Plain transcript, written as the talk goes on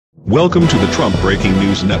Welcome to the Trump Breaking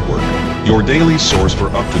News Network, your daily source for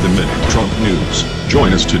up-to-the-minute Trump news.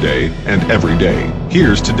 Join us today and every day.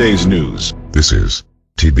 Here's today's news. This is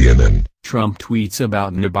TBNN. Trump tweets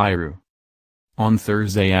about Nibiru. On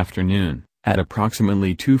Thursday afternoon, at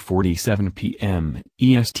approximately 2:47 p.m.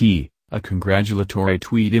 EST, a congratulatory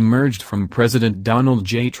tweet emerged from President Donald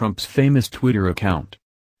J. Trump's famous Twitter account.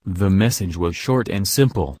 The message was short and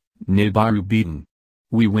simple: Nibiru beaten.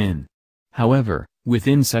 We win. However,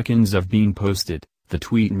 within seconds of being posted, the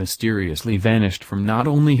tweet mysteriously vanished from not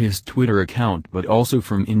only his Twitter account but also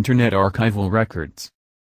from Internet archival records.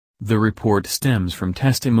 The report stems from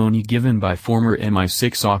testimony given by former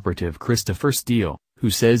MI6 operative Christopher Steele,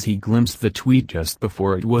 who says he glimpsed the tweet just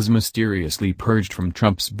before it was mysteriously purged from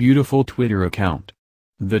Trump's beautiful Twitter account.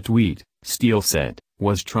 The tweet, Steele said,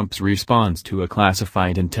 was Trump's response to a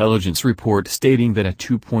classified intelligence report stating that a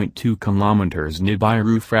 2.2 kilometers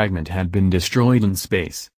Nibiru fragment had been destroyed in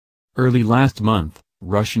space. Early last month,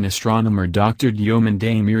 Russian astronomer Dr.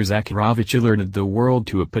 Damir Zakharovich alerted the world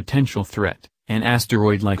to a potential threat. An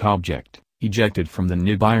asteroid-like object, ejected from the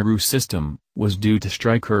Nibiru system, was due to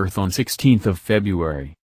strike Earth on 16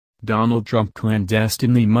 February. Donald Trump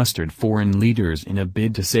clandestinely mustered foreign leaders in a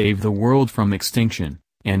bid to save the world from extinction.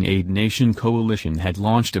 An eight-nation coalition had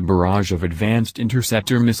launched a barrage of advanced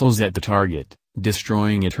interceptor missiles at the target,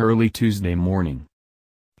 destroying it early Tuesday morning.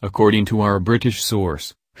 According to our British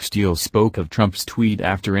source, Steele spoke of Trump's tweet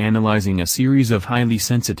after analyzing a series of highly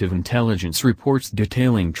sensitive intelligence reports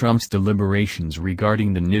detailing Trump's deliberations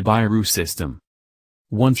regarding the Nibiru system.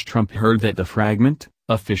 Once Trump heard that the fragment,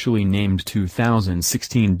 officially named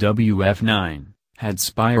 2016 WF9, had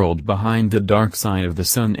spiraled behind the dark side of the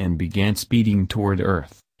sun and began speeding toward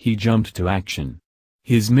Earth, he jumped to action.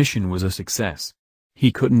 His mission was a success.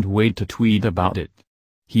 He couldn't wait to tweet about it.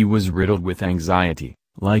 He was riddled with anxiety,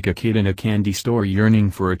 like a kid in a candy store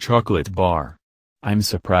yearning for a chocolate bar. I'm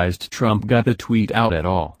surprised Trump got the tweet out at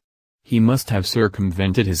all. He must have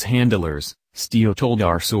circumvented his handlers, Steele told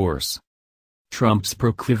our source. Trump's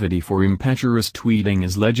proclivity for impetuous tweeting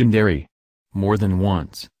is legendary. More than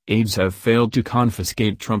once, aides have failed to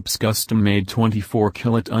confiscate Trump's custom-made 24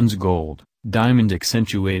 kilotons gold,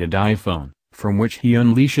 diamond-accentuated iPhone, from which he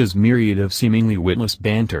unleashes myriad of seemingly witless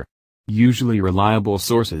banter. Usually reliable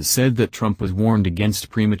sources said that Trump was warned against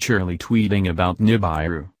prematurely tweeting about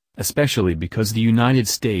Nibiru, especially because the United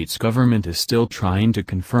States government is still trying to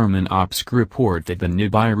confirm an OPSC report that the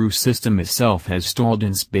Nibiru system itself has stalled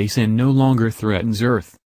in space and no longer threatens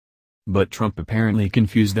Earth. But Trump apparently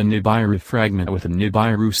confused the Nibiru fragment with the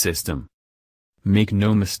Nibiru system. Make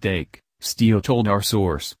no mistake, Steele told our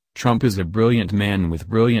source, Trump is a brilliant man with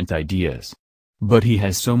brilliant ideas. But he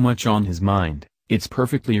has so much on his mind, it's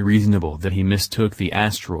perfectly reasonable that he mistook the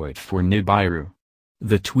asteroid for Nibiru.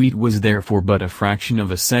 The tweet was there for but a fraction of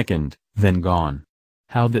a second, then gone.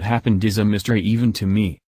 How that happened is a mystery even to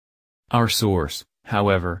me. Our source,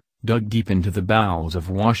 however, dug deep into the bowels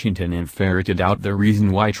of Washington and ferreted out the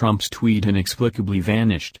reason why Trump's tweet inexplicably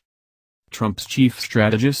vanished. Trump's chief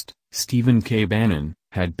strategist, Stephen K. Bannon,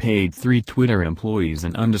 had paid 3 Twitter employees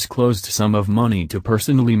an undisclosed sum of money to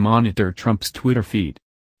personally monitor Trump's Twitter feed.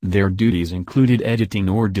 Their duties included editing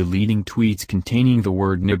or deleting tweets containing the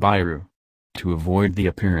word Nibiru. To avoid the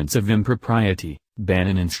appearance of impropriety,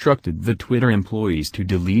 Bannon instructed the Twitter employees to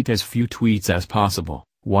delete as few tweets as possible,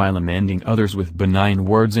 while amending others with benign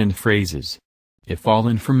words and phrases. If all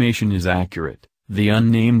information is accurate, the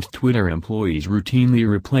unnamed Twitter employees routinely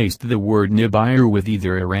replaced the word Nibiru with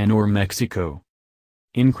either Iran or Mexico.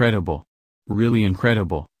 Incredible. Really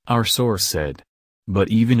incredible, our source said. But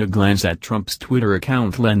even a glance at Trump's Twitter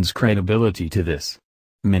account lends credibility to this.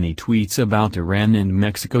 Many tweets about Iran and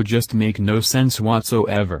Mexico just make no sense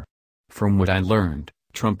whatsoever. From what I learned,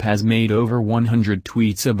 Trump has made over 100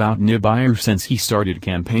 tweets about Nibiru since he started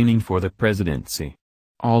campaigning for the presidency.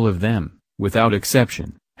 All of them, without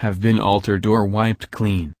exception, have been altered or wiped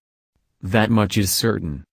clean. That much is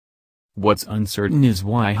certain. What's uncertain is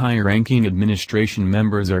why high-ranking administration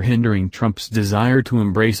members are hindering Trump's desire to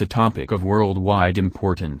embrace a topic of worldwide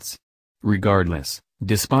importance. Regardless,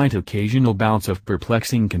 despite occasional bouts of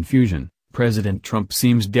perplexing confusion, President Trump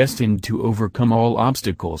seems destined to overcome all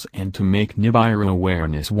obstacles and to make Nibiru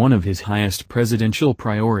awareness one of his highest presidential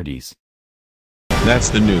priorities. That's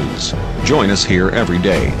the news. Join us here every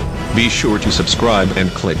day. Be sure to subscribe and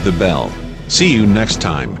click the bell. See you next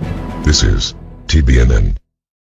time. This is TBNN.